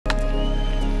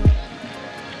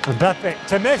Mbappé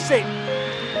to Messi.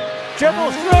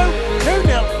 Dribble through,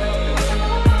 2-0.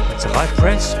 It's a high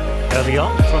press early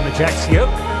on from Ajaccio.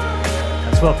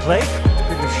 That's well played.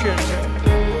 Bit of a shoot.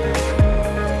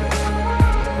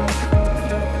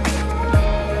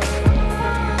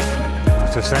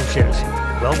 To Sanchez,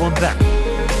 well won back.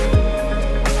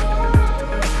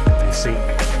 Messi,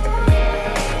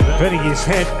 spreading his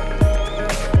head.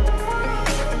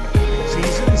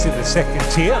 Seasons in the second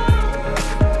tier.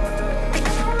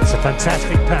 It's a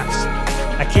fantastic pass.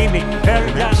 Hakimi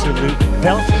bearing down. Absolute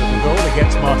belter of the goal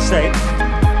against Marseille.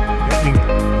 Opening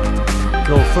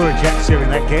goal for Ajaccio in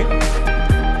that game.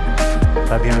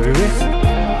 Fabian Ruiz.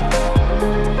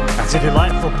 That's a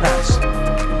delightful pass.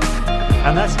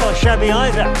 And that's not shabby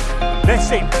either.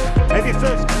 Messi, maybe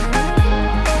first.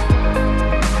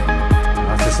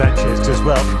 After Sanchez does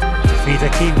well to feed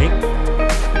Hakimi.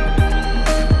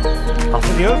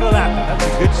 After the overlap, that's a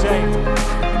good save.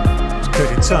 It's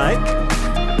good inside.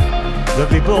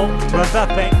 Lovely ball to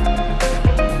Mbappé.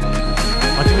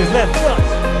 Onto his left foot.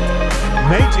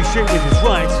 Made to shoot with his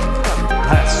right.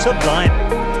 Pass sublime.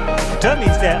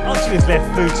 Dummies there onto his left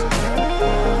boot.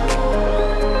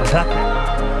 Mbappé.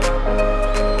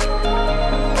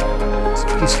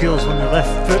 Skills on the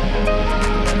left foot.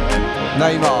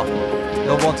 Neymar,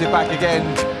 he'll want it back again.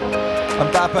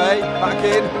 Mbappé, back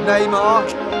in. Neymar,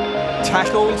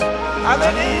 tackled, and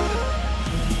then in.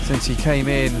 Since he came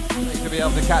in, to be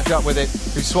able to catch up with it,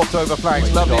 who swapped over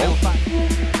flanks. Lovely.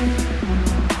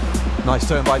 Nice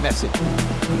turn by Messi.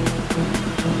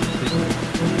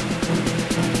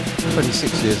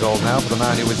 26 years old now for the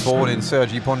man who was born in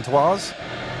Cergy Pontoise.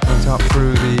 Went up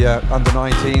through the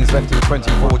under-19s, left to the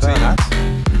 2014.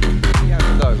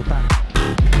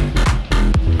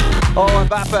 Oh,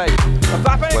 Mbappé!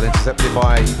 Mbappé! Well intercepted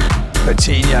by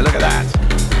Petit. Look at that!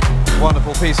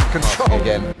 Wonderful piece of control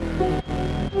again.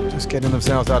 Just getting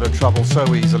themselves out of trouble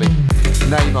so easily.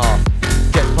 Neymar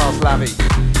gets past Lavi.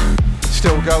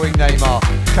 Still going, Neymar.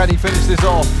 Can he finish this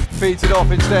off? Feeds it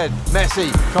off instead.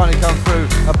 Messi trying to come through.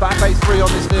 Mbappe's free on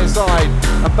this near side.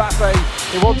 Mbappé,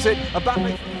 he wants it.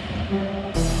 Mbappé.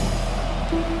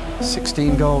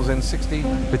 16 goals in 16.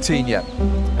 Petit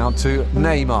out to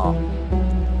Neymar.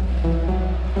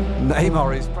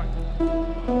 Neymar is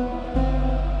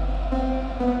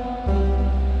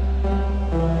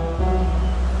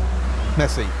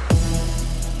Messi.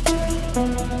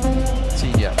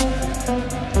 Petit.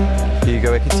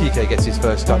 Hugo Ekitike gets his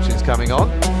first touches coming on,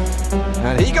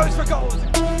 and he goes for goals.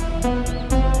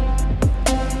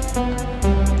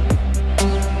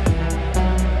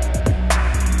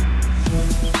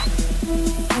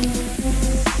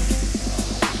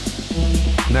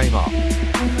 Neymar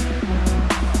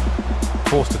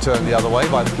forced to turn the other way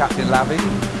by the captain Lavi.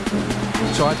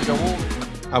 Tried to go all.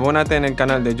 Abónate en el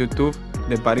canal de YouTube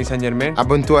de Paris Saint-Germain.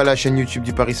 Abonne-toi à la chaîne YouTube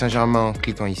du Paris Saint-Germain en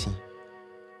cliquant ici.